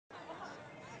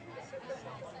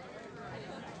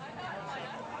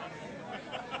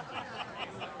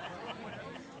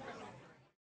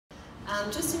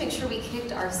Just to make sure we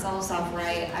kicked ourselves off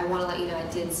right, I want to let you know I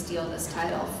did steal this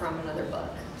title from another book.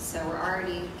 So we're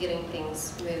already getting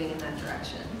things moving in that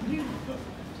direction.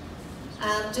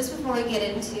 Just before we get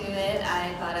into it,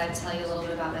 I thought I'd tell you a little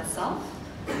bit about myself.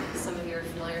 Some of you are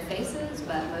familiar faces,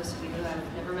 but most of you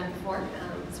I've never met before.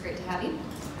 It's great to have you.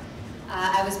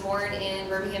 I was born in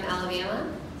Birmingham,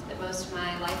 Alabama. Spent most of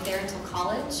my life there until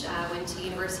college. I went to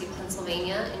University of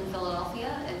Pennsylvania in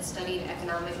Philadelphia and studied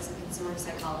economics and consumer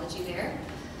psychology there.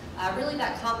 Really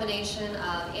that combination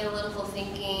of analytical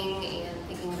thinking and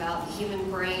thinking about the human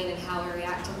brain and how we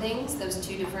react to things, those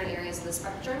two different areas of the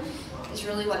spectrum, is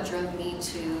really what drove me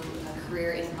to a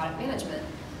career in product management.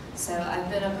 So I've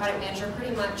been a product manager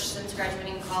pretty much since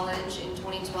graduating college in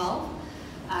 2012.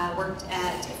 Worked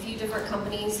at a few different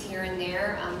companies here and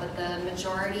there, but the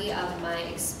majority of my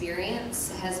experience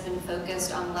has been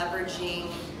focused on leveraging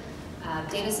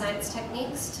data science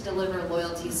techniques to deliver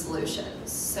loyalty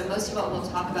solutions. So most of what we'll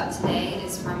talk about today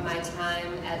is from my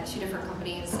time at two different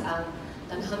companies,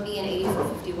 dunnhumby and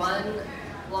 8451.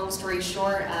 Long story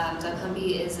short,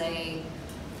 dunnhumby is a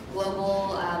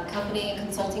global company, a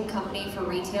consulting company for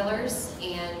retailers,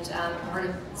 and part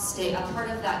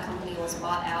of that company was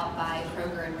bought out by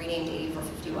Kroger and renamed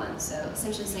 8451. So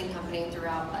essentially the same company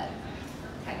throughout, but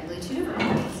technically two different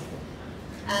companies.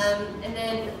 And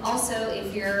then also,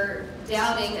 if you're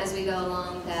doubting as we go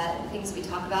along that things we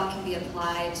talk about can be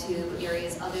applied to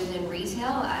areas other than retail,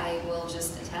 I will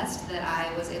just attest that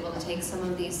I was able to take some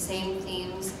of these same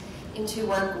themes into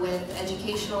work with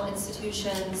educational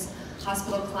institutions,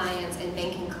 hospital clients, and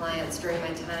banking clients during my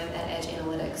time at Edge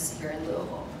Analytics here in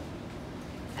Louisville.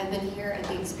 I've been here at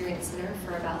the Experience Center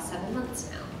for about 7 months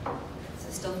now, so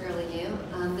still fairly new.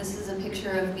 This is a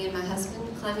picture of me and my husband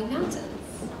climbing mountains.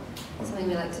 Something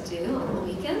we like to do on the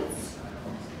weekends.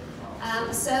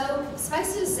 So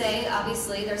suffice it to say,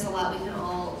 obviously there's a lot we can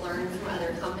all learn from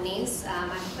other companies.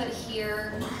 I've put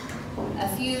here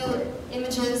a few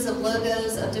images of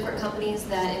logos of different companies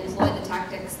that employ the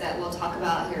tactics that we'll talk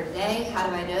about here today. How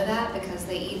do I know that? Because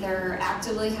they either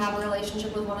actively have a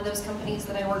relationship with one of those companies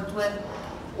that I worked with,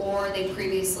 or they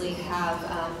previously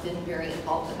have been very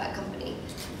involved with that company.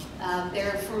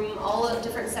 They're from all of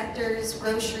different sectors: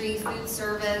 grocery, food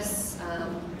service,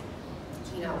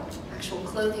 actual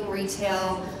clothing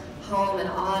retail, home and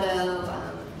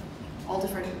auto, all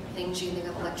different things you can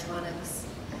think of, electronics.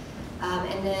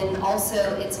 And then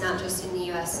also, it's not just in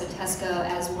the US, so Tesco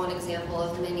as one example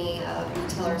of many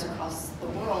retailers across the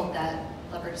world that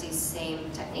leverage these same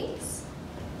techniques.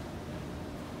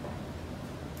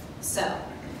 So,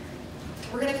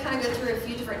 we're going to kind of go through a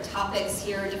few different topics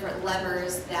here, different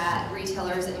levers that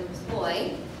retailers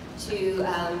employ to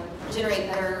generate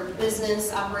better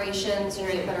business operations,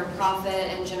 generate better profit,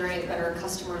 and generate better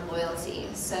customer loyalty.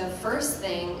 So first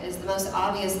thing is the most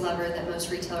obvious lever that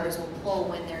most retailers will pull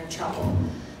when they're in trouble.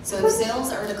 So if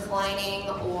sales are declining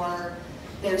or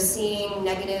they're seeing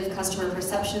negative customer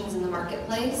perceptions in the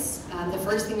marketplace, the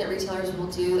first thing that retailers will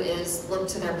do is look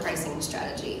to their pricing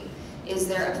strategy. Is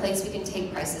there a place we can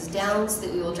take prices down so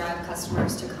that we will drive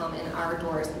customers to come in our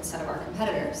doors instead of our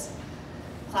competitors?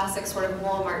 Classic sort of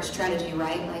Walmart strategy,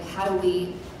 right? Like, how do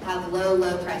we have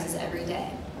low prices every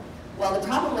day? Well, the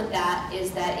problem with that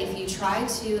is that if you try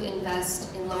to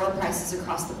invest in lower prices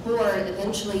across the board,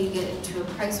 eventually you get into a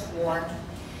price war.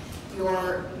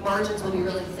 Your margins will be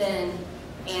really thin,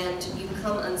 and you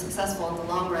become unsuccessful in the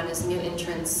long run as new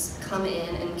entrants come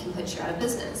in and can put you out of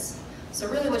business. So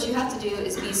really what you have to do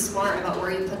is be smart about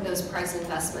where you put those price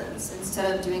investments.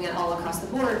 Instead of doing it all across the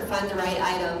board, find the right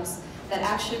items that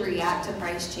actually react to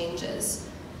price changes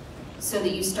so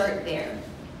that you start there.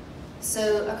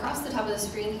 So across the top of the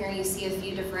screen here, you see a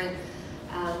few different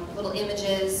little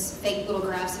images, fake little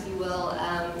graphs, if you will,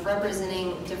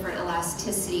 representing different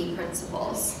elasticity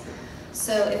principles.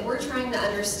 So if we're trying to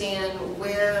understand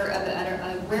where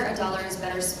a dollar is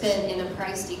better spent in a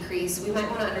price decrease, we might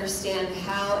want to understand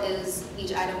how is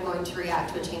each item going to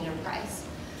react to a change in price.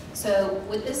 So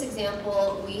with this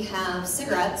example, we have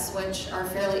cigarettes, which are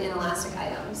fairly inelastic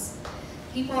items.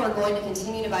 People are going to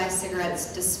continue to buy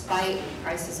cigarettes despite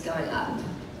prices going up.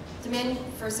 Demand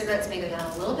for cigarettes may go down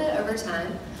a little bit over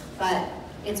time, but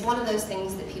it's one of those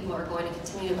things that people are going to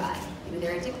continue to buy. Maybe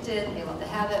they're addicted, they love the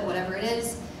habit, whatever it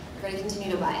is, they're going to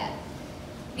continue to buy it.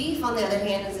 Beef, on the other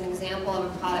hand, is an example of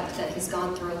a product that has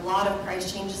gone through a lot of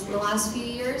price changes in the last few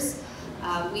years.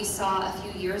 We saw a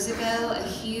few years ago a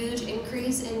huge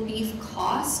increase in beef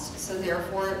cost, so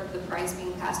therefore the price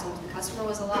being passed on to the customer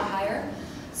was a lot higher.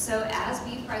 So as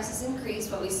beef prices increased,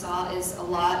 what we saw is a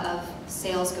lot of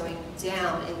sales going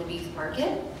down in the beef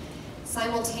market.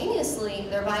 Simultaneously,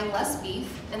 they're buying less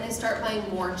beef and they start buying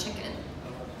more chicken.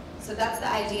 So So that's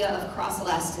the idea of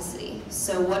cross-elasticity.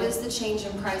 So what is the change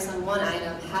in price on one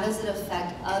item? How does it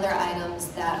affect other items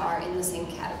that are in the same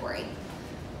category?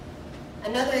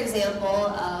 Another example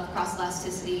of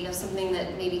cross-elasticity of something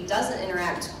that maybe doesn't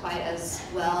interact quite as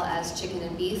well as chicken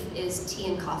and beef is tea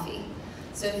and coffee.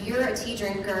 So if you're a tea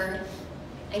drinker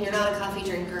and you're not a coffee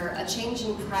drinker, a change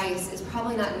in price is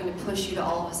probably not going to push you to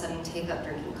all of a sudden take up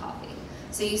drinking coffee.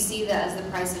 So you see that as the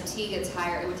price of tea gets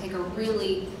higher, it would take a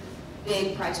really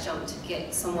big price jump to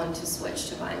get someone to switch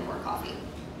to buying more coffee.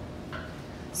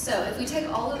 So if we take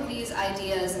all of these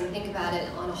ideas and think about it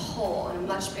on a whole, on a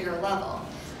much bigger level,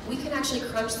 we can actually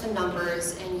crunch the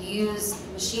numbers and use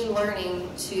machine learning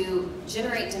to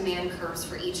generate demand curves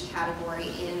for each category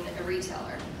in a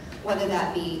retailer, whether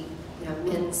that be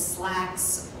men's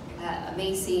slacks at a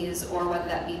Macy's or whether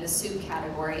that be the soup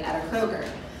category at a Kroger.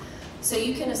 So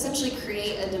you can essentially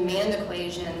create a demand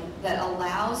equation that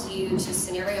allows you to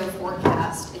scenario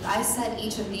forecast. If I set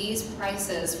each of these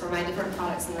prices for my different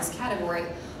products in this category,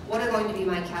 what are going to be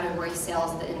my category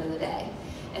sales at the end of the day?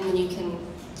 And then you can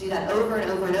do that over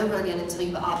and over and over again until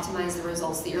you've optimized the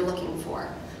results that you're looking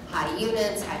for. High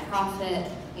units, high profit,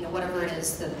 whatever it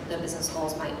is that the business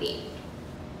goals might be.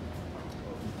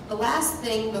 The last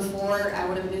thing before I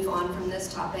would move on from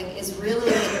this topic is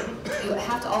really you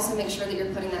have to also make sure that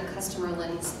you're putting that customer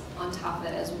lens on top of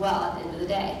it as well at the end of the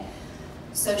day.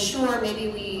 So sure, maybe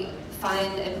we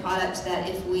find a product that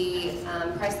if we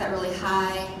price that really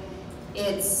high,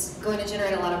 it's going to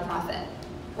generate a lot of profit.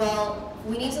 Well,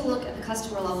 we need to look at the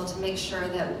customer level to make sure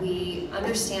that we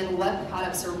understand what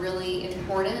products are really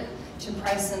important to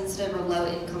price-sensitive or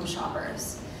low-income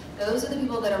shoppers. Those are the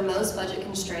people that are most budget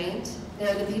constrained.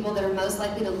 They're the people that are most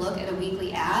likely to look at a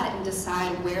weekly ad and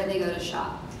decide where they go to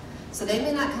shop. So they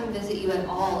may not come visit you at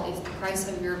all if the price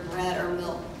of your bread or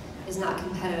milk is not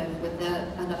competitive with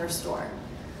another store.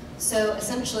 So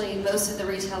essentially, most of the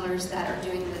retailers that are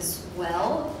doing this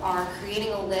well are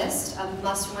creating a list of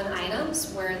must-win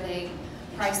items where they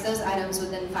price those items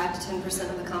within 5 to 10%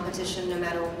 of the competition, no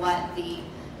matter what the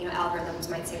algorithms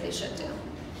might say they should do.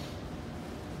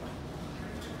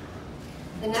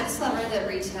 The next lever that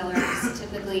retailers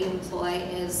typically employ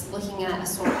is looking at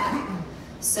assortment.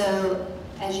 So,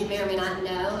 as you may or may not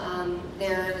know,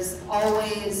 there's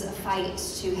always a fight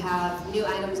to have new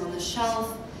items on the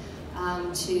shelf,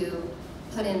 to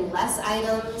put in less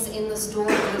items in the store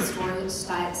when the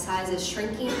store size is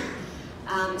shrinking.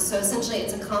 So essentially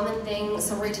it's a common thing.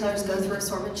 Some retailers go through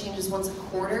assortment changes once a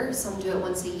quarter, some do it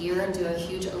once a year and do a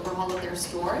huge overhaul of their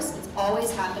stores. It's always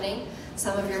happening.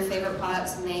 Some of your favorite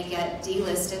products may get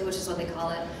delisted, which is what they call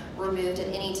it, removed at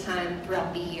any time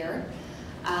throughout the year.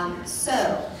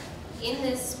 So in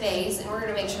this space, in order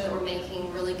to make sure that we're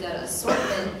making really good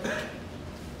assortment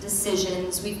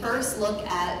decisions, we first look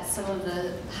at some of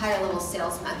the higher level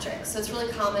sales metrics. So it's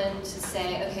really common to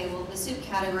say, okay, well the soup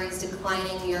category is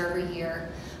declining year over year,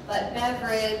 but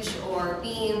beverage or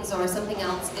beans or something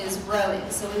else is growing.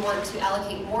 So we want to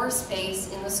allocate more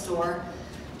space in the store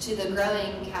to the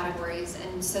growing categories,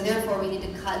 and so therefore we need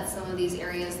to cut some of these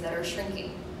areas that are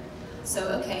shrinking. So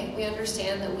okay, we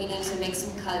understand that we need to make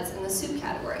some cuts in the soup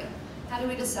category. How do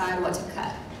we decide what to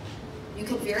cut? You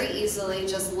could very easily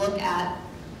just look at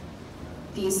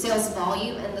the sales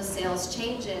volume and the sales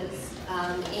changes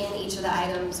in each of the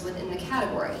items within the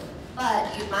category.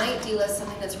 But you might delist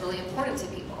something that's really important to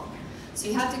people. So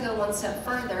you have to go one step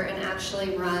further and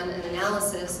actually run an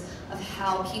analysis of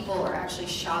how people are actually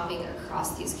shopping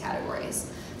across these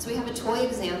categories. So we have a toy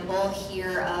example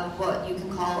here of what you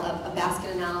can call a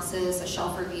basket analysis, a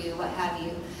shelf review, what have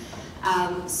you.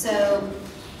 So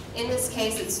in this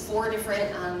case, it's 4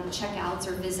 different checkouts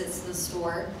or visits to the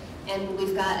store. And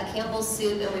we've got a Campbell's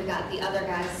soup and we've got the other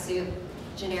guy's soup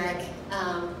generic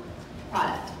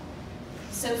product.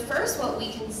 So first what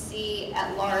we can see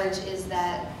at large is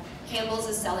that Campbell's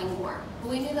is selling more.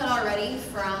 We knew that already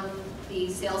from the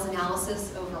sales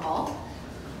analysis overall.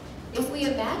 If we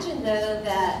imagine though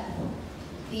that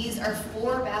these are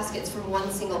 4 baskets from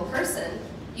one single person,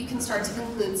 you can start to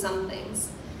conclude some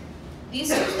things. These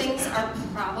 2 things are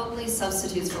probably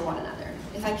substitutes for one another.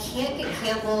 If I can't get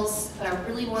Campbell's, but I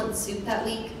really want soup that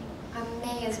week, I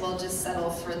may as well just settle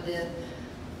for the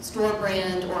store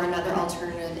brand or another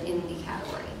alternative in the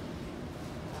category.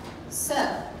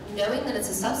 So, knowing that it's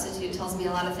a substitute tells me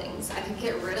a lot of things. I could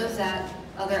get rid of that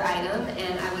other item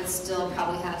and I would still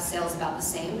probably have sales about the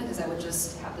same because I would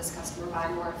just have this customer buy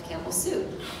more of Campbell's soup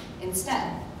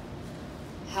instead.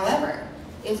 However,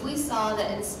 if we saw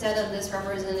that instead of this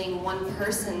representing one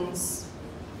person's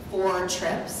 4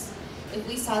 trips, if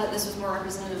we saw that this was more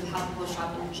representative of how people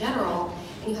shop in general,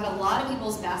 and you had a lot of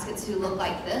people's baskets who look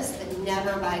like this that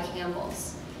never buy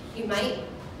Campbell's, You might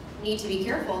need to be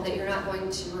careful that you're not going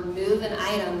to remove an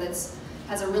item that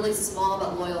has a really small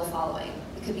but loyal following.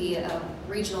 It could be a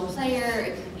regional player,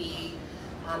 it could be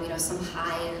some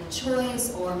high-end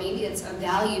choice, or maybe it's a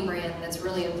value brand that's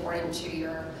really important to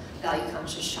your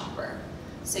value-conscious shopper.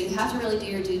 So you have to really do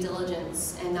your due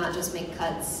diligence and not just make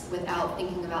cuts without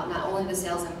thinking about not only the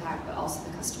sales impact, but also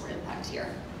the customer impact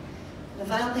here. The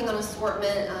final thing on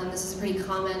assortment, this is a pretty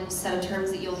common set of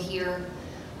terms that you'll hear.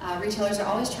 Retailers are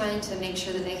always trying to make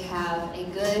sure that they have a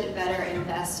good, better, and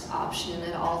best option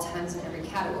at all times in every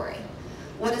category.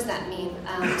 What does that mean?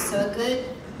 So a good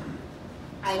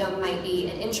item might be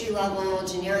an entry-level,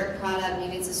 generic product,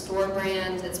 maybe it's a store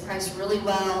brand that's priced really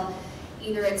well.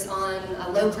 Either it's on a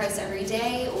low price every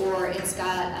day, or it's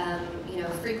got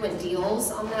frequent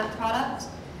deals on that product.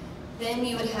 Then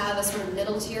you would have a sort of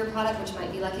middle tier product, which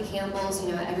might be like a Campbell's.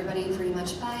 Everybody pretty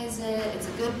much buys it. It's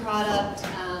a good product.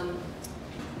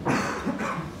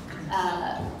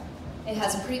 It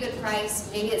has a pretty good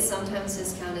price. Maybe it's sometimes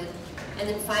discounted. And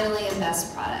then finally, a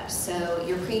best product. So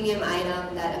your premium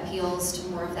item that appeals to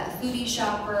more of that foodie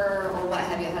shopper or what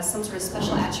have you. It has some sort of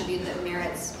special attribute that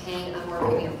merits paying a more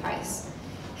premium price.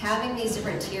 Having these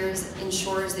different tiers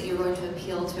ensures that you're going to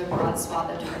appeal to a broad swath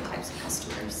of different types of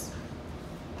customers.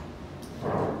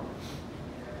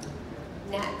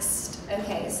 Next.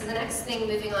 Okay, so the next thing,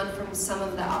 moving on from some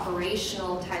of the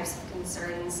operational types of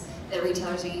concerns that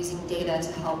retailers are using data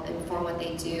to help inform what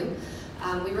they do,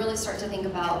 we really start to think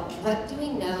about what do we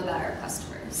know about our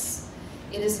customers.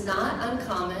 It is not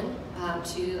uncommon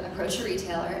to approach a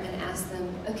retailer and ask them,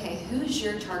 okay, who's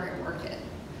your target market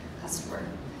customer?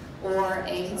 Or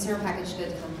a consumer packaged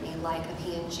goods company like a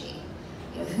P&G.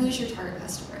 Who's your target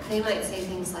customer? They might say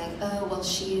things like, oh, well,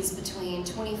 she's between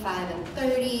 25 and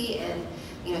 30,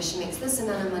 and she makes this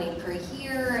amount of money per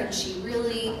year, and she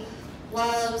really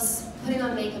loves putting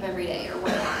on makeup every day, or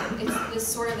whatever. It's this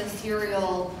sort of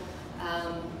ethereal,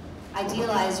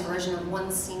 idealized version of one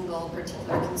single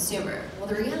particular consumer. Well,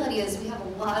 the reality is we have a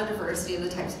lot of diversity of the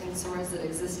types of consumers that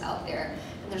exist out there,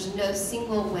 and there's no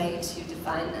single way to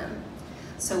define them.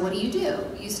 So what do?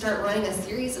 You start running a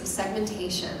series of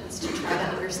segmentations to try to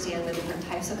understand the different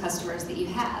types of customers that you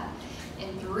have.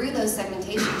 And through those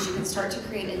segmentations, you can start to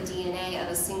create a DNA of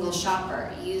a single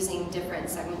shopper using different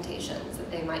segmentations that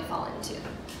they might fall into.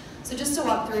 So just to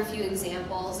walk through a few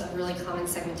examples of really common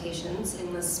segmentations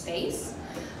in this space.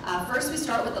 First, we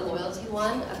start with the loyalty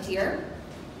one up here.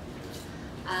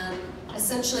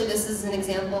 Essentially, this is an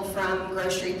example from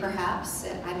grocery, perhaps.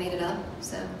 I made it up,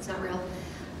 so it's not real.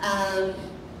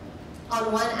 On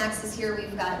one axis here,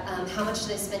 we've got how much do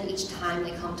they spend each time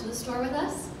they come to the store with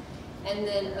us. And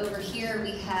then over here,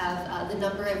 we have the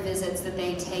number of visits that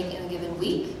they take in a given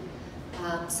week.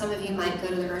 Some of you might go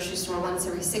to the grocery store once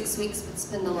every 6 weeks, but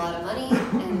spend a lot of money.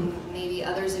 And maybe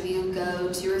others of you go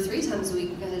 2 or 3 times a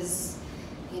week because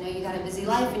you got a busy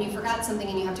life and you forgot something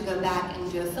and you have to go back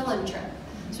and do a fill-in trip.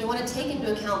 So we want to take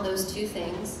into account those two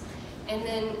things. And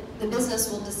then the business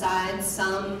will decide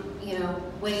some,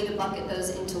 way to bucket those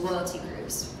into loyalty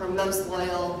groups. From most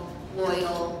loyal,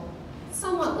 loyal,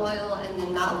 somewhat loyal, and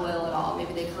then not loyal at all.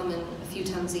 Maybe they come in a few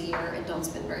times a year and don't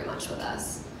spend very much with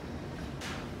us.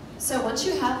 So once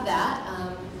you have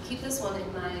that, keep this one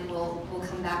in mind. We'll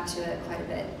come back to it quite a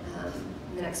bit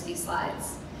in the next few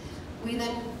slides. We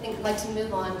then like to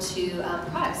move on to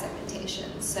product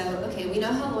segmentation. So, okay, we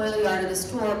know how loyal you are to the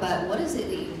store, but what is it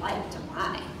that you like to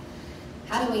buy?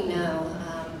 How do we know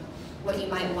what you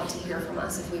might want to hear from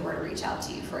us if we were to reach out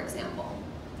to you, for example?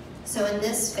 So in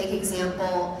this fake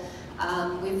example,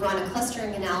 we've run a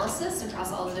clustering analysis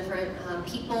across all the different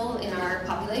people in our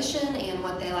population and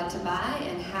what they like to buy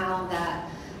and how that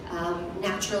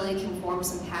naturally can form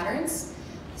some patterns.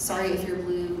 Sorry if you're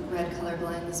blue-red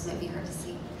colorblind, this might be hard to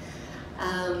see.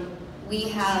 We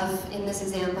have, in this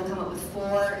example, come up with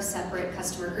 4 separate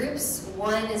customer groups.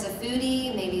 One is a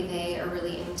foodie, maybe they are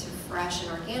really into fresh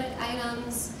and organic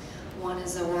items. One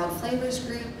is a world flavors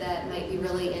group that might be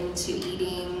really into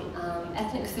eating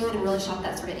ethnic food and really shop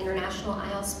that sort of international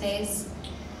aisle space.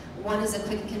 One is a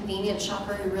quick and convenient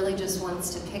shopper who really just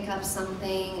wants to pick up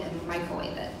something and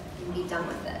microwave it and be done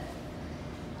with it.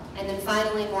 And then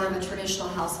finally, more of a traditional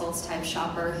households type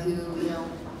shopper who,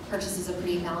 purchases a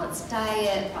pretty balanced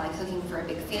diet, probably cooking for a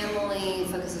big family,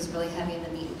 focuses really heavy in the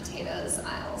meat and potatoes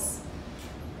aisles.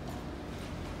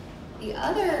 The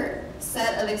other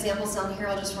set of examples down here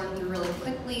I'll just run through really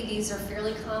quickly. These are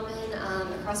fairly common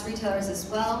across retailers as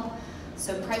well.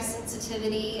 So price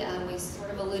sensitivity, we sort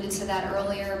of alluded to that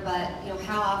earlier, but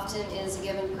how often is a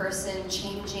given person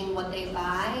changing what they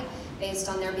buy based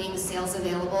on there being sales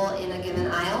available in a given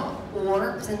aisle,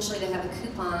 or potentially they have a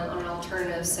coupon on an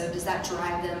alternative, so does that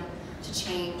drive them to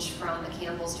change from a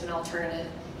Campbell's to an alternative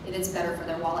if it's better for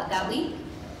their wallet that week?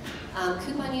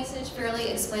 Coupon usage, fairly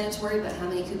explanatory, but how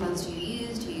many coupons do you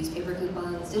use? Do you use paper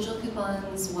coupons, digital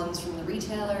coupons, ones from the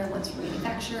retailer, ones from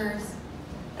manufacturers,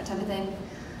 that type of thing.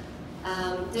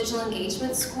 Digital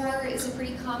engagement score is a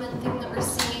pretty common thing that we're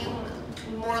seeing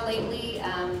more lately.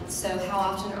 So how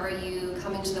often are you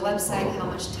coming to the website? How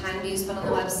much time do you spend on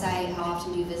the website? How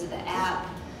often do you visit the app?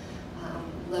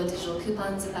 Load digital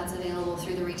coupons if that's available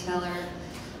through the retailer.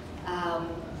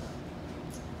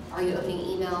 Are you opening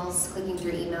emails, clicking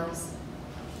through emails?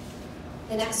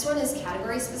 The next one is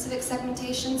category-specific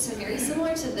segmentation. So very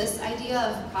similar to this idea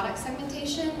of product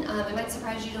segmentation, it might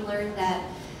surprise you to learn that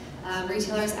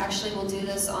retailers actually will do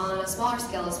this on a smaller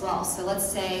scale as well. So let's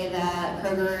say that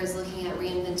Kroger is looking at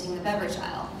reinventing the beverage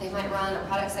aisle. They might run a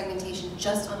product segmentation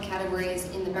just on categories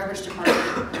in the beverage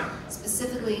department,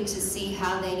 specifically to see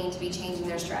how they need to be changing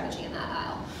their strategy in that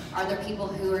aisle. Are there people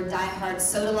who are diehard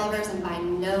soda lovers and buy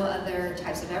no other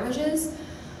types of beverages?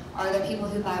 Are there people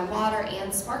who buy water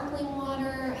and sparkling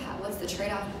water? What's the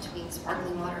trade-off between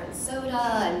sparkling water and soda?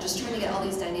 And just trying to get all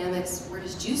these dynamics. Where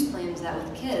does juice play into that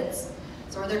with kids?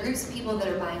 So are there groups of people that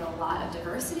are buying a lot of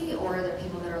diversity, or are there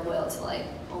people that are loyal to like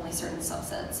only certain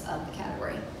subsets of the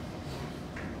category?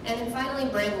 And then finally,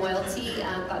 brand loyalty.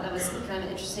 I thought that was kind of an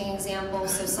interesting example.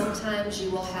 So sometimes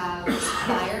you will have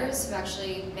suppliers who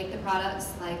actually make the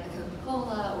products, like a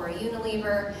Coca-Cola or a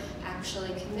Unilever,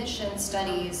 actually commission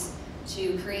studies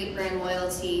to create brand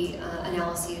loyalty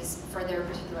analyses for their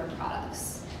particular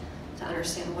products, to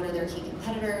understand what are their key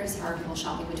competitors, how are people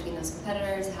shopping between those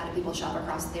competitors, how do people shop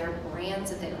across their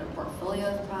brands if they own a portfolio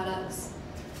of products,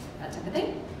 that type of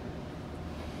thing.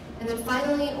 And then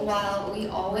finally, while we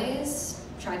always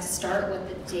try to start with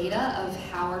the data of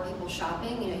how are people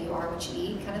shopping, you are what you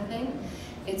eat kind of thing,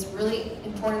 it's really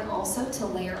important also to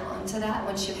layer onto that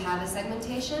once you have a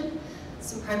segmentation,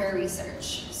 some primary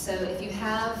research. So if you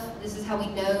have, this is how we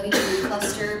know that you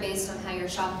cluster based on how you're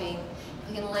shopping.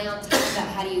 You can lay on top of that,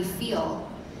 how do you feel?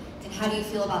 And how do you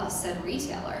feel about said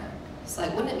retailer? So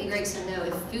like, wouldn't it be great to know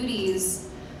if foodies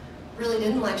really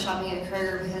didn't like shopping at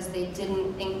Kroger because they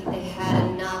didn't think that they had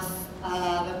enough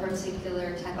of a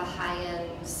particular type of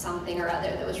high-end something or other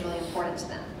that was really important to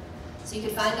them. So you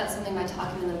could find out something by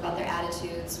talking to them about their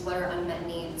attitudes, what are unmet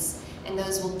needs, and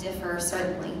those will differ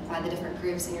certainly by the different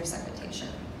groups in your segmentation.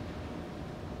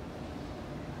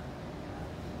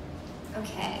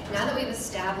 Okay, now that we've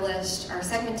established our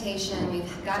segmentation,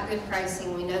 we've got good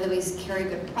pricing, we know that we carry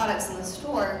good products in the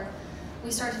store,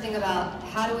 we start to think about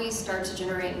how do we start to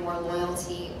generate more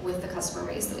loyalty with the customer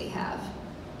base that we have.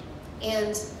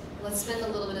 And let's spend a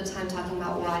little bit of time talking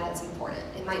about why that's important.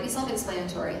 It might be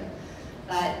self-explanatory,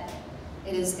 but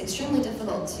it is extremely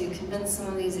difficult to convince some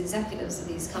of these executives of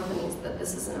these companies that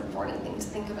this is an important thing to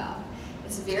think about.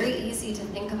 It's very easy to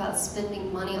think about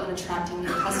spending money on attracting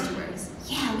new customers.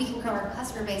 Yeah, we can grow our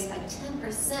customer base by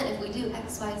 10% if we do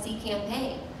XYZ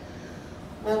campaign.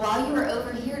 Well, while you were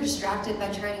over here distracted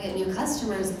by trying to get new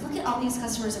customers, look at all these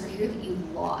customers over here that you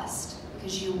lost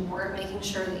because you weren't making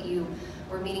sure that you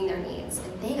were meeting their needs,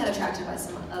 and they got attracted by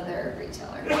some other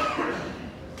retailer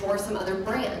or some other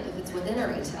brand if it's within a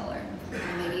retailer.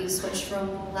 Maybe you switch from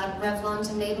Revlon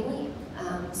to Maybelline.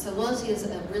 So loyalty is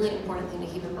a really important thing to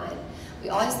keep in mind. We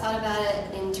always thought about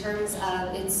it in terms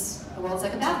of the world's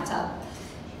like a bathtub.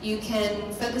 You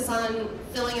can focus on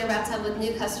filling your bathtub with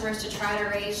new customers to try to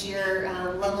raise your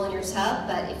level in your tub,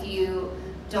 but if you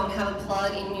don't have a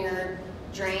plug in your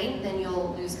drain, then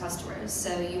you'll lose customers.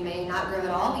 So you may not grow at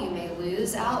all, you may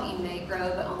lose out, you may grow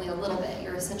but only a little bit.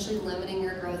 You're essentially limiting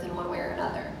your growth in one way or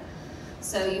another.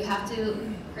 So you have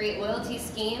to create loyalty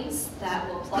schemes that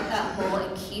will plug that hole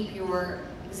and keep your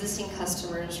existing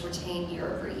customers retained year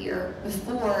over year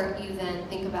before you then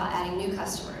think about adding new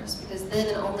customers, because then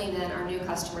and only then are new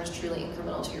customers truly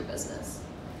incremental to your business.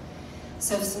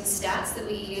 So some stats that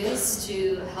we use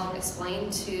to help explain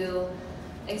to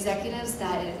executives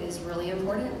that it is really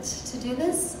important to do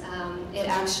this. It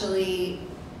actually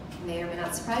may or may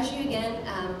not surprise you again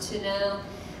to know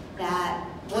that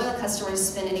loyal customers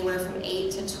spend anywhere from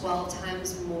 8 to 12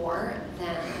 times more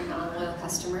than a non-loyal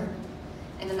customer.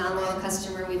 And a non-loyal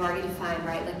customer we've already defined,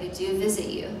 right? Like they do visit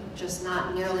you, just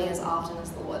not nearly as often as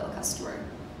the loyal customer.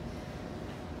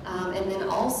 And then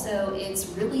also, it's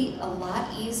really a lot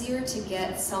easier to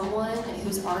get someone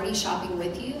who's already shopping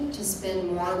with you to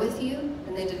spend more with you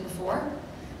than they did before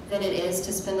than it is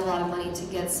to spend a lot of money to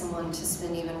get someone to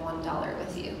spend even $1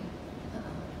 with you.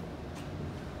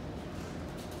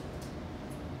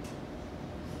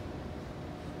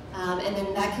 And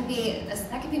then that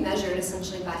can be measured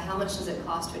essentially by how much does it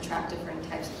cost to attract different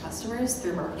types of customers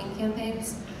through marketing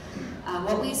campaigns.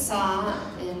 What we saw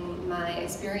in my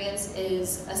experience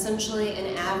is essentially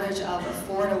an average of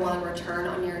a 4-to-1 return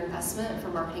on your investment for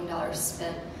marketing dollars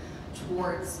spent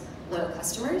towards loyal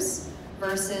customers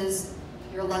versus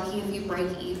you're lucky if you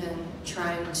break even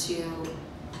trying to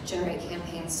generate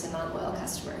campaigns to non-loyal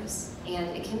customers. And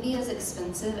it can be as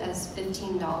expensive as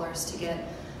 $15 to get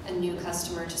a new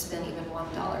customer to spend even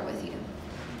 $1 with you.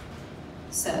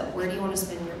 So where do you want to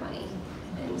spend your money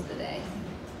at the end of the day?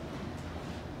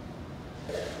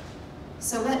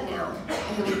 So what now?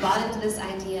 Okay, we bought into this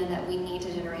idea that we need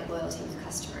to generate loyalty with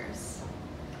customers.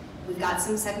 We've got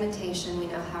some segmentation, we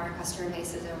know how our customer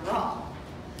base is overall.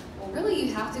 Well, really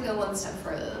you have to go one step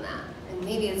further than that. And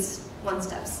maybe it's one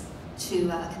step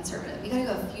too conservative. You gotta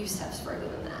go a few steps further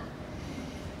than that.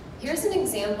 Here's an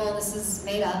example, this is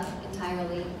made up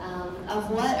entirely,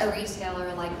 of what a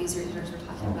retailer like these retailers we're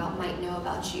talking about might know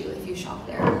about you if you shop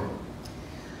there.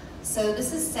 So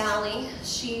this is Sally.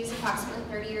 She's approximately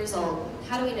 30 years old.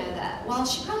 How do we know that? Well,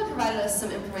 she probably provided us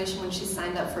some information when she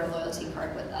signed up for a loyalty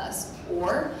card with us.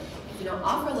 Or if you don't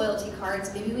offer loyalty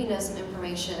cards, maybe we know some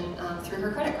information through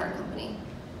her credit card company.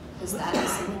 Because that is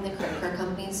something that credit card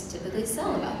companies typically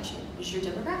sell about you, is your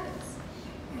demographics.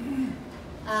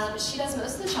 She does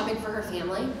most of the shopping for her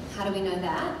family. How do we know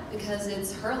that? Because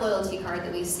it's her loyalty card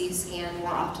that we see scanned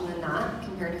more often than not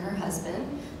compared to her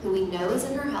husband, who we know is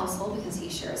in her household because he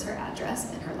shares her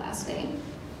address and her last name.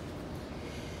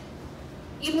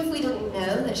 Even if we didn't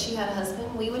know that she had a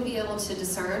husband, we would be able to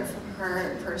discern from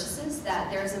her purchases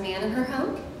that there's a man in her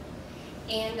home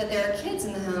and that there are kids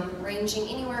in the home ranging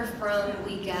anywhere from,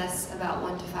 we guess, about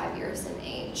 1 to 5 years in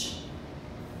age.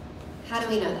 How do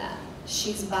we know that?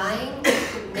 She's buying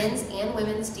men's and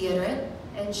women's deodorant,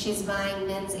 and she's buying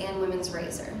men's and women's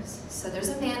razors. So there's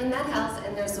a man in that house,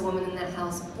 and there's a woman in that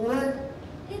house. Or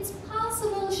it's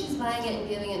possible she's buying it and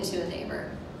giving it to a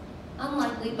neighbor.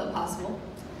 Unlikely, but possible.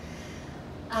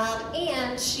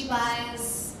 And she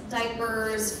buys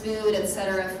diapers, food,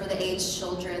 etc. for the aged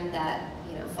children that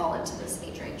fall into this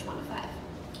age range, 1 to 5.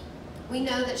 We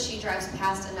know that she drives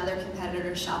past another competitor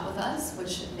to shop with us,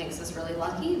 which makes us really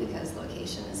lucky because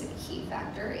location is a key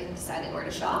factor in deciding where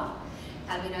to shop.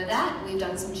 How do we know that? We've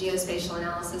done some geospatial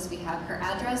analysis. We have her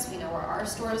address. We know where our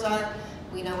stores are.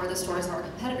 We know where the stores of our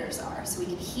competitors are. So we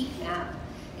can heat map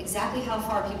exactly how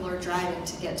far people are driving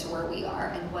to get to where we are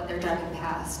and what they're driving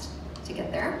past to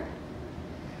get there.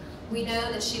 We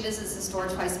know that she visits the store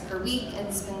twice per week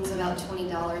and spends about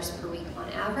 $20 per week on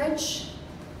average.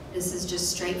 This is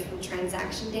just straight from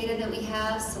transaction data that we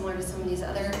have, similar to some of these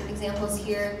other examples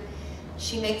here.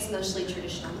 She makes mostly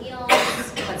traditional meals,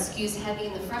 but skews heavy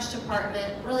in the fresh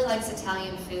department, really likes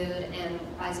Italian food, and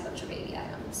buys a bunch of baby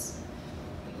items.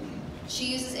 She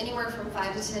uses anywhere from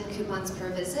 5 to 10 coupons per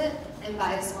visit and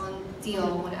buys on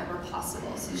deal whenever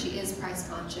possible. So she is price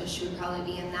conscious. She would probably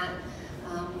be in that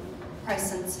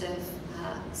price sensitive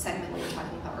segment we were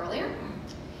talking about earlier.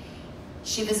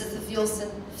 She visits the fuel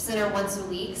center once a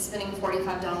week, spending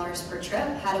 $45 per trip.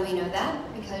 How do we know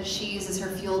that? Because she uses her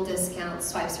fuel discount,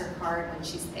 swipes her card when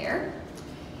she's there.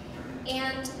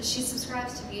 And she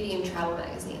subscribes to beauty and travel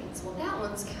magazines. Well, that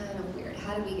one's kind of weird.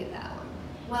 How do we get that one?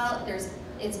 Well,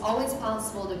 it's always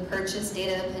possible to purchase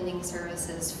data appending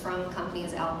services from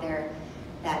companies out there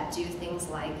that do things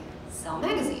like sell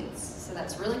magazines. So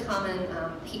that's really common.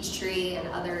 Peachtree and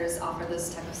others offer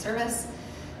this type of service.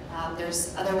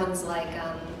 There's other ones like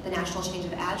the National Change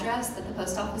of Address that the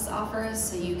post office offers,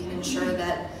 so you can ensure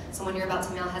that someone you're about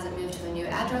to mail hasn't moved to a new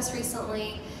address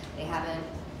recently, they haven't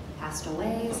passed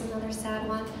away is another sad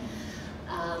one,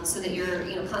 so that you're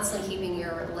constantly keeping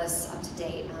your lists up to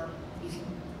date. You can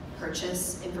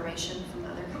purchase information from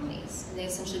other companies, and they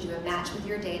essentially do a match with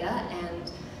your data,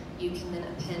 and you can then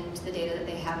append the data that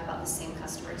they have about the same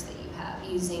customers that you have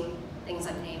using things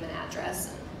like name and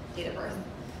address and date of birth.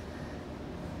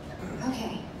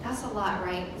 Okay, that's a lot,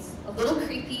 right? It's a little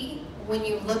creepy when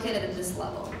you look at it at this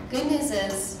level. Good news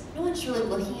is, no one's really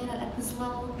looking at it at this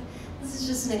level. This is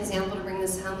just an example to bring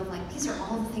this home of these are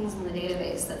all the things in the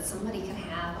database that somebody can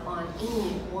have on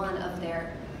any one of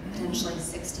their potentially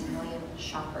 60 million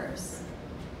shoppers.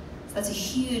 So that's a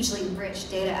hugely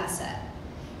rich data asset.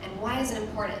 And why is it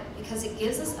important? Because it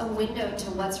gives us a window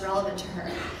to what's relevant to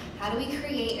her. How do we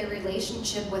create a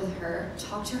relationship with her,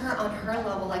 talk to her on her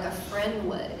level like a friend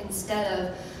would, instead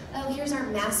of, oh, here's our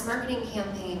mass marketing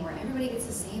campaign where everybody gets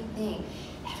the same thing.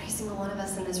 Every single one of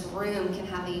us in this room can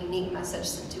have a unique message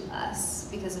sent to us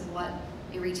because of what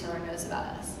a retailer knows about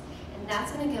us. And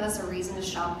that's going to give us a reason to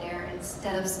shop there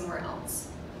instead of somewhere else.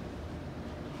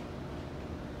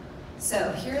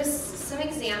 So here's some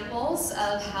examples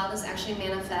of how this actually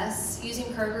manifests. Using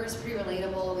Kroger is pretty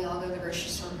relatable. We all go to the grocery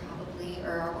store probably,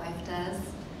 or our wife does,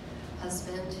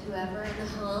 husband, whoever in the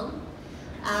home.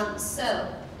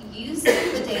 So using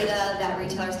the data that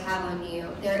retailers have on you,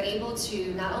 they're able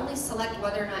to not only select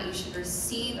whether or not you should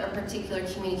receive a particular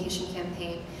communication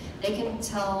campaign, they can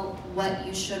tell what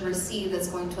you should receive that's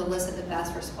going to elicit the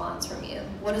best response from you.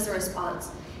 What is the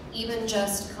response? Even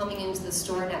just coming into the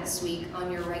store next week on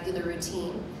your regular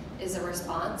routine is a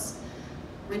response.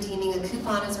 Redeeming a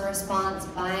coupon is a response.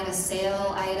 Buying a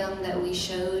sale item that we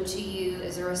showed to you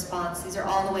is a response. These are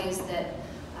all the ways that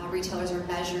retailers are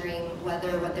measuring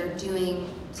whether what they're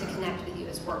doing to connect with you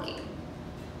is working.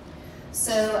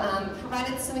 So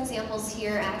provided some examples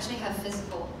here. I actually have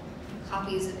physical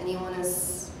copies if anyone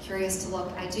is curious to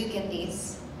look. I do get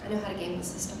these. I know how to game the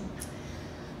system.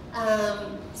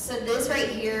 So this right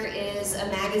here is a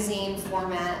magazine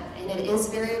format, and it is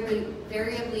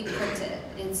variably printed.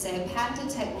 It's a patented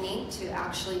technique to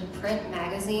actually print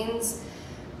magazines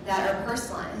that are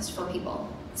personalized for people.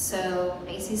 So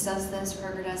Macy's does this,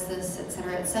 Kroger does this, et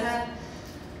cetera, et cetera.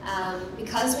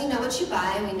 Because we know what you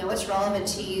buy, we know what's relevant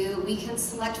to you, we can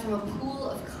select from a pool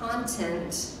of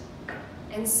content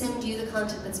and send you the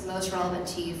content that's most relevant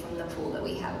to you from the pool that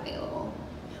we have available.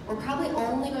 We're probably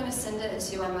only going to send it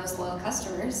to our most loyal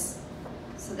customers,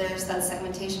 so there's that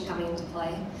segmentation coming into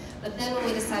play. But then when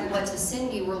we decide what to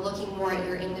send you, we're looking more at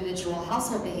your individual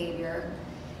household behavior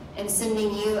and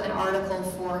sending you an article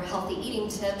for healthy eating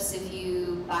tips if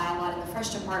you buy a lot in the fresh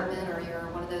department, or you're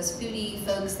one of those foodie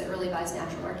folks that really buys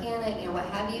natural organic, you know, what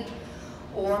have you.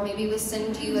 Or maybe we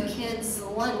send you a kids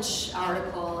lunch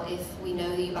article if we know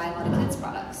that you buy a lot of kids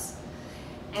products.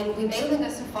 And we may even go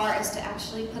so far as to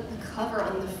actually put the cover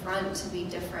on the front to be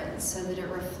different so that it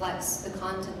reflects the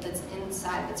content that's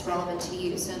inside that's relevant to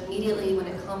you. So immediately when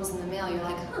it comes in the mail, you're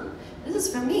like, huh, this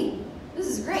is for me. This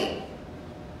is great.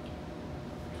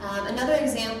 Another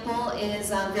example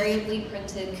is variably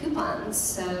printed coupons.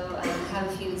 So I have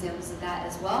a few examples of that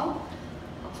as well.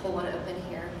 I'll pull one open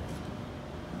here.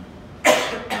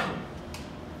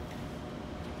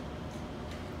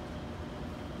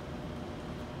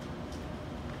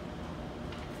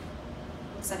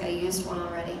 Looks like I used one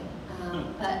already.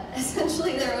 But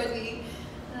essentially there would be,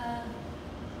 I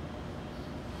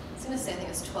was going to say I think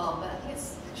it's 12, but I think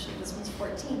it's actually this one's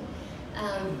 14.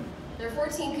 There are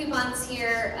 14 coupons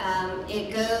here.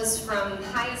 It goes from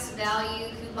highest value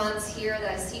coupons here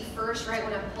that I see first right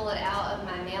when I pull it out of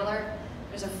my mailer.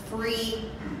 There's a free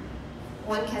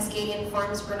One Cascadian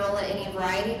Farms granola any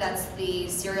variety. That's the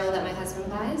cereal that my husband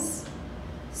buys.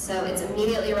 So it's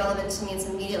immediately relevant to me. It's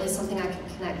immediately something I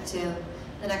can connect to.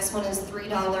 The next one is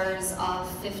 $3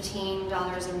 off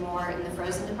 $15 or more in the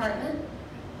frozen department.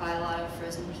 Buy a lot of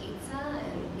frozen pizza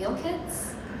and meal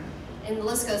kits. And the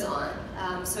list goes on.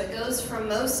 So it goes from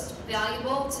most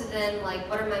valuable to then like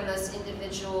what are my most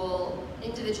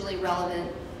individually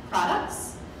relevant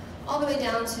products, all the way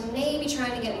down to maybe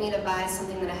trying to get me to buy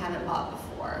something that I haven't bought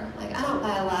before. Like I don't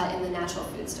buy a lot in the natural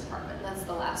foods department. That's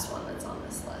the last one that's on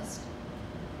this list.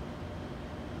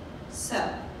 So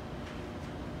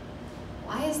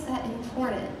why is that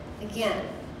important? Again,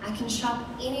 I can shop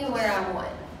anywhere I want.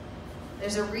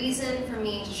 There's a reason for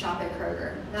me to shop at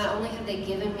Kroger. Not only have they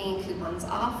given me coupons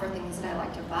off for things that I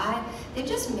like to buy, they've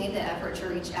just made the effort to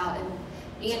reach out and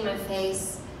be in my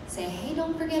face, say, hey,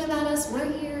 don't forget about us,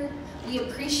 we're here, we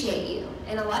appreciate you.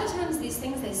 And a lot of times these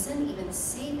things they send even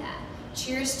say that.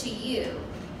 Cheers to you.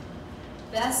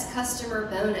 Best customer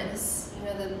bonus. You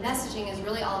know, the messaging is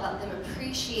really all about them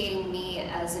appreciating me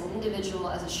as an individual,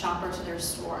 as a shopper to their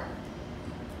store.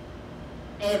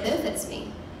 And it benefits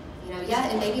me. You know,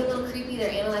 yeah, it may be a little creepy,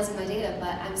 they're analyzing my data,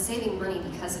 but I'm saving money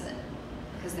because of it,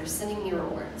 because they're sending me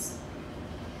rewards.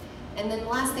 And then the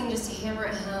last thing, just to hammer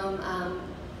it home,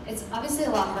 it's obviously a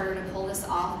lot harder to pull this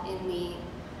off in the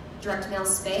direct mail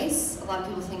space. A lot of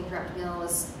people think direct mail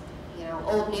is, you know,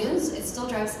 old news. It still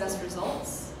drives the best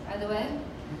results, by the way.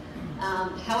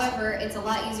 However, it's a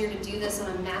lot easier to do this on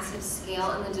a massive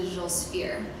scale in the digital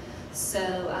sphere.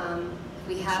 So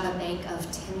we have a bank of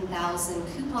 10,000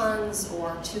 coupons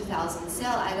or 2,000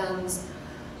 sale items.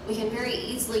 We can very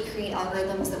easily create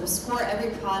algorithms that will score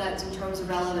every product in terms of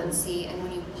relevancy, and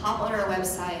when you pop on our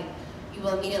website, you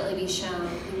will immediately be shown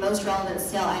the most relevant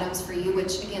sale items for you,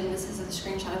 which again, this is a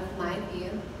screenshot of my view.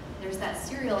 There's that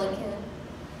cereal again,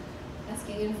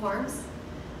 Cascadian Farms.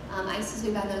 Ices,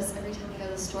 we buy those every time we go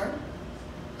to the store.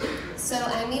 So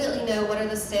I immediately know what are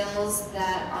the sales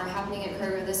that are happening at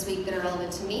Kroger this week that are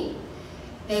relevant to me.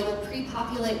 They will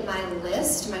pre-populate my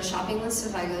list, my shopping list,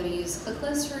 if I go to use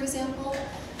ClickList, for example,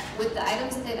 with the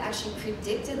items that they've actually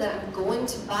predicted that I'm going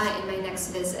to buy in my next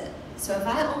visit. So if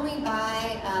I only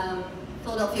buy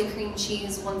Philadelphia cream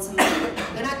cheese once a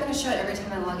month, they're not going to show it every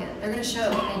time I log in. They're going to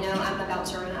show it when they know I'm about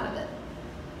to run out of it.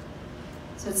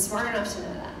 So it's smart enough to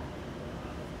know that.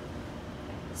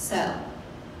 So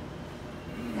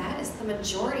that is the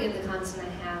majority of the content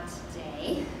I have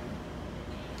today.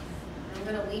 I'm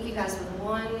going to leave you guys with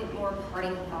one more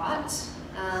parting thought.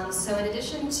 So in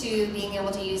addition to being able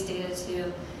to use data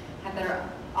to have better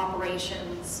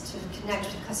operations, to connect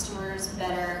with customers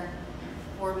better,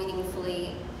 more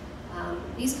meaningfully,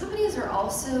 these companies are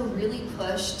also really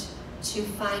pushed to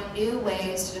find new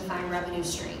ways to define revenue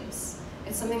streams.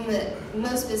 It's something that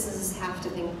most businesses have to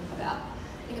think about.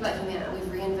 Think about Humana. We've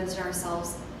reinvented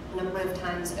ourselves a number of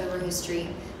times over history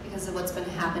because of what's been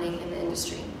happening in the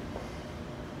industry.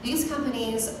 These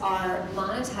companies are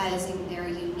monetizing their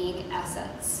unique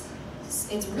assets.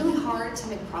 It's really hard to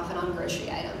make profit on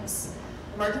grocery items.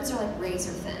 The margins are like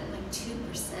razor thin, like 2%.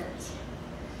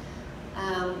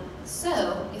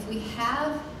 So if we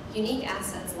have unique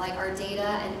assets like our data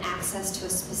and access to a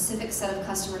specific set of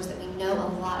customers that we know a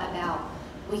lot about,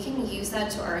 we can use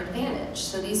that to our advantage.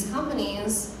 So these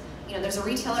companies, you know, there's a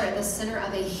retailer at the center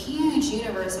of a huge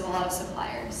universe of a lot of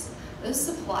suppliers. Those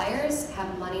suppliers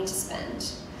have money to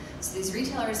spend. So these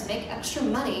retailers make extra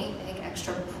money, make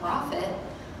extra profit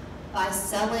by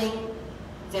selling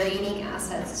their unique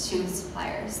assets to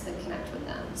suppliers that connect with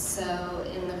them. So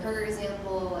in the Kroger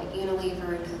example, like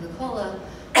Unilever and Coca-Cola,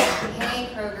 pay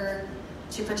Kroger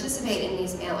to participate in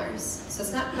these mailers. So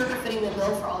it's not Kroger footing the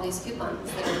bill for all these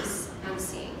coupons that I'm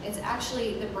seeing. It's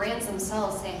actually the brands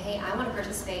themselves say, hey, I want to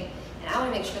participate and I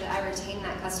want to make sure that I retain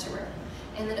that customer.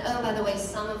 And then, oh, by the way,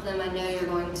 some of them I know you're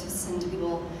going to send to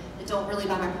people that don't really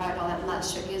buy my product all that much,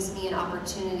 so it gives me an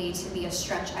opportunity to be a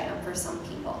stretch item for some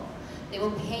people. They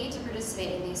will pay to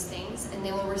participate in these things, and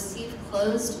they will receive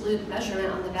closed-loop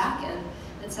measurement on the back end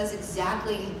that says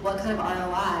exactly what kind of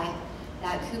ROI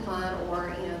that coupon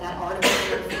or that article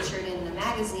that featured in the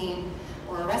magazine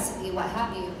or a recipe, what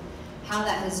have you, how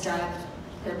that has driven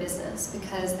their business.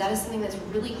 Because that is something that's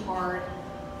really hard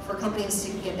for companies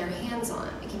to get their hands on.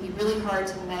 It can be really hard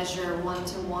to measure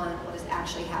one-to-one what has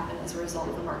actually happened as a result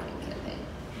of a marketing campaign.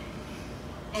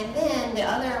 And then the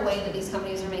other way that these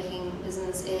companies are making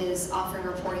business is offering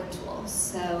reporting tools.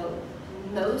 So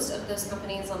most of those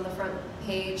companies on the front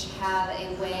page have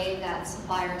a way that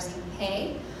suppliers can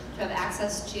pay to have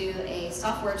access to a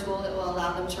software tool that will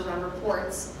allow them to run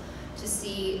reports to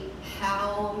see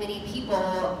how many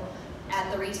people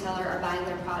at the retailer are buying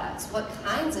their products, what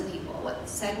kinds of people, what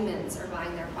segments are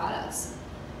buying their products,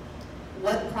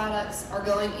 what products are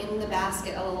going in the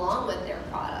basket along with their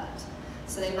product.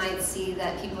 So they might see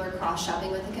that people are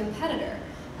cross-shopping with a competitor,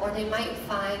 or they might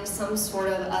find some sort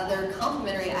of other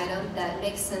complementary item that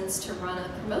makes sense to run a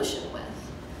promotion with.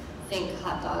 Think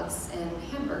hot dogs and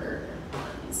hamburger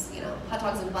buns, hot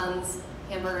dogs and buns,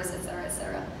 hamburgers, et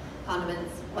cetera,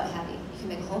 condiments, what have you. You can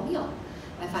make a whole meal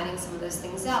by finding some of those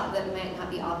things out that might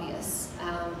not be obvious.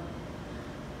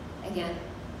 Again,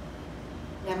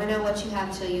 never know what you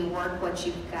have till you work what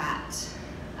you've got.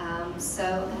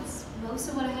 So that's most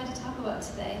of what I had to talk about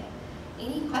today.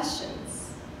 Any questions?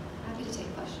 Happy to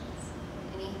take questions.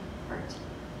 Any part?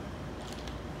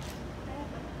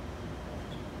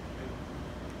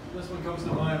 This one comes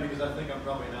to mind because I think I'm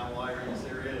probably an outlier in this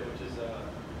area, which is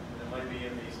it might be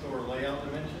in the store layout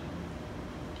dimension.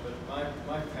 But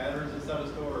my patterns inside a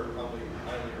store are probably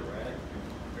highly erratic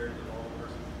compared to the normal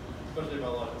person, especially if I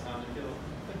have a lot of time to kill.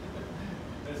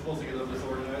 It's supposed to get a little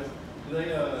disorganized. Do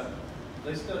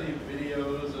they study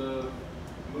videos of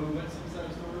movements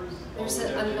inside stores? There's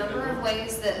a number of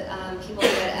ways that people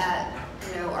get at,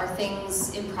 are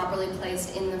things improperly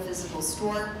placed in the physical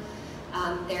store.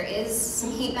 There is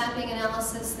some heat mapping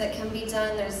analysis that can be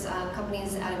done. There's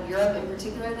companies out of Europe in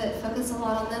particular that focus a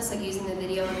lot on this, like using the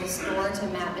video in the store to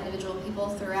map individual people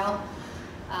throughout.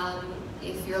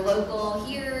 If you're local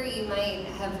here, you might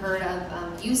have heard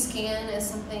of U-Scan as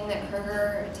something that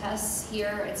Kroger tests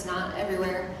here. It's not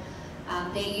everywhere.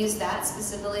 They use that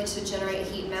specifically to generate a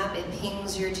heat map. It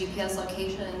pings your GPS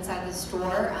location inside the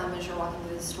store as you're walking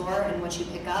through the store and what you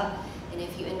pick up. And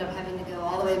if you end up having to go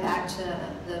all the way back to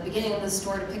the beginning of the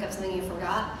store to pick up something you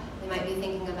forgot, they might be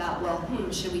thinking about, well,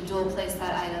 should we dual place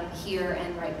that item here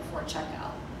and right before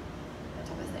checkout? That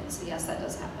type of thing. So yes, that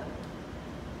does happen.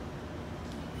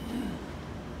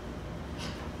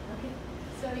 Okay.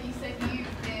 So you said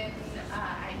you've been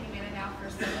at Humana now for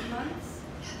 7 months.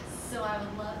 So I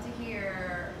would love to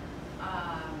hear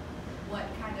what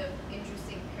kind of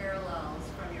interesting parallels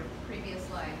from your previous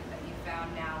life that you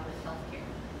found now with healthcare.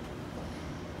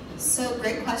 So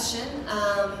great question.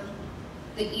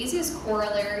 The easiest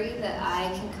corollary that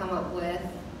I can come up with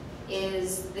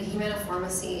is the Humana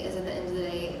Pharmacy is at the end of the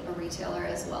day a retailer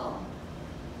as well.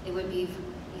 It would be,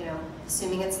 you know,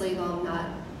 assuming it's legal, I'm not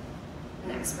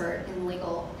an expert in the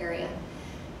legal area,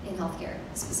 in healthcare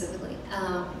specifically.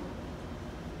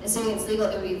 Assuming it's legal,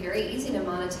 it would be very easy to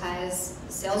monetize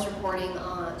sales reporting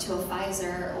to a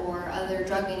Pfizer or other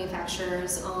drug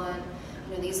manufacturers on,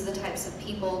 you know, these are the types of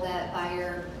people that buy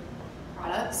your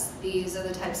products. These are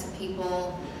the types of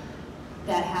people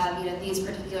that have, you know, these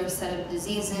particular set of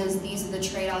diseases. These are the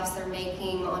trade-offs they're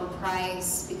making on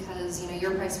price because, you know,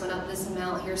 your price went up this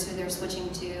amount, here's who they're switching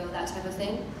to, that type of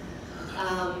thing.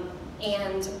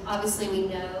 And obviously we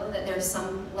know that there's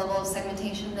some level of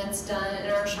segmentation that's done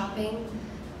in our shopping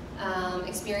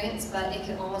experience, but it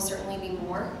can almost certainly be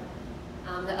more.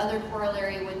 The other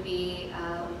corollary would be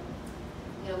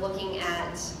you know, looking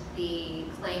at the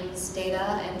claims data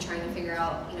and trying to figure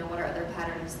out, you know, what are other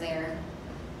patterns there.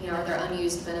 You know, are there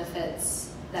unused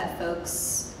benefits that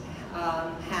folks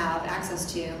have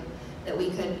access to that we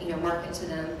could, you know, market to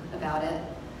them about it.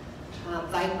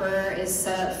 Viper is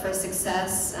set up for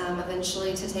success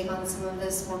eventually to take on some of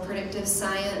this more predictive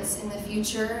science in the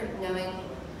future, knowing,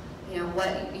 you know,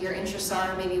 what your interests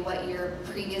are, maybe what your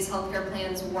previous healthcare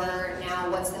plans were.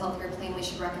 Now, what's the healthcare plan we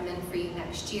should recommend for you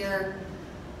next year?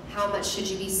 How much should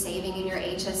you be saving in your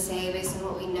HSA based on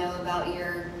what we know about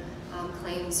your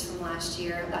claims from last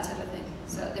year, that type of thing.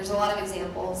 So there's a lot of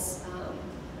examples.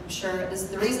 I'm sure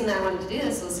the reason that I wanted to do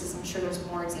this was because I'm sure there's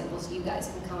more examples you guys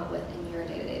can come up with in your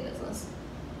day-to-day business.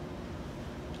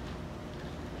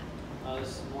 This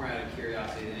is more out of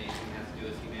curiosity than anything to have to do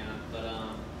with Humana, but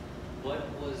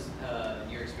what was, in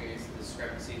your experience, the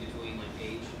discrepancy between like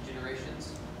age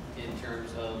generations in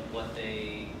terms of what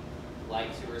they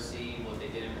liked to receive, what they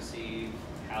didn't receive,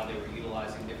 how they were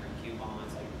utilizing different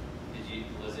coupons? Like,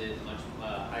 was it much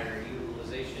higher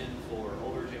utilization for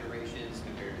older generations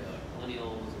compared to like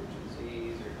millennials or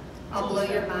Gen Zs? Or I'll blow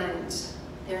your mind.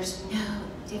 There's no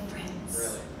difference.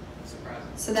 Really? That's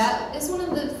surprising. So that is one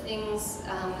of the things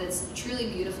that's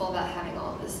truly beautiful about having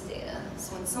all of this data.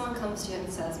 So when someone comes to you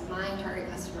and says, my target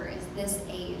customer is this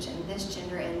age and this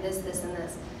gender and this, and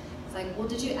this, it's like, well,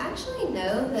 did you actually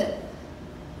know that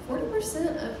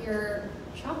 40% of your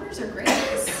shoppers are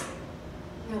grays?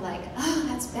 You're like, oh,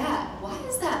 that's bad. Why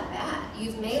is that bad?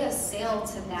 You've made a sale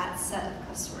to that set of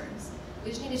customers.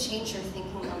 We just need to change your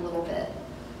thinking a little bit.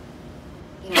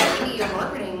 You know, maybe your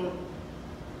marketing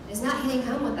is not hitting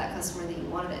home with that customer that you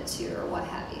wanted it to, or what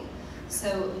have you.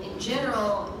 So in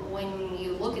general, when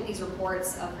you look at these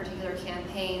reports of particular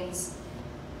campaigns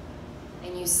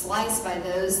and you slice by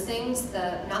those things,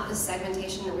 not the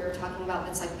segmentation that we were talking about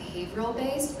that's like behavioral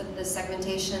based, but the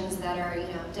segmentations that are, you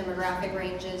know, demographic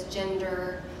ranges,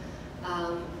 gender,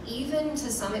 even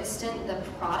to some extent the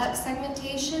product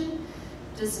segmentation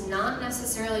does not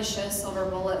necessarily show silver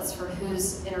bullets for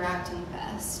who's interacting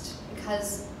best,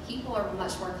 because people are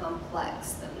much more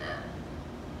complex than that.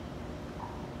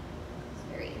 It's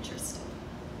very interesting.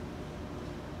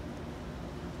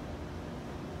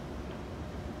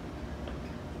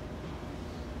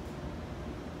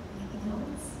 Anything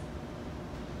else?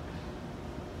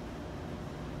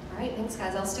 All right, thanks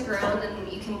guys. I'll stick around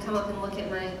and you can come up and look at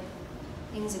my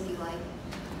things if you like.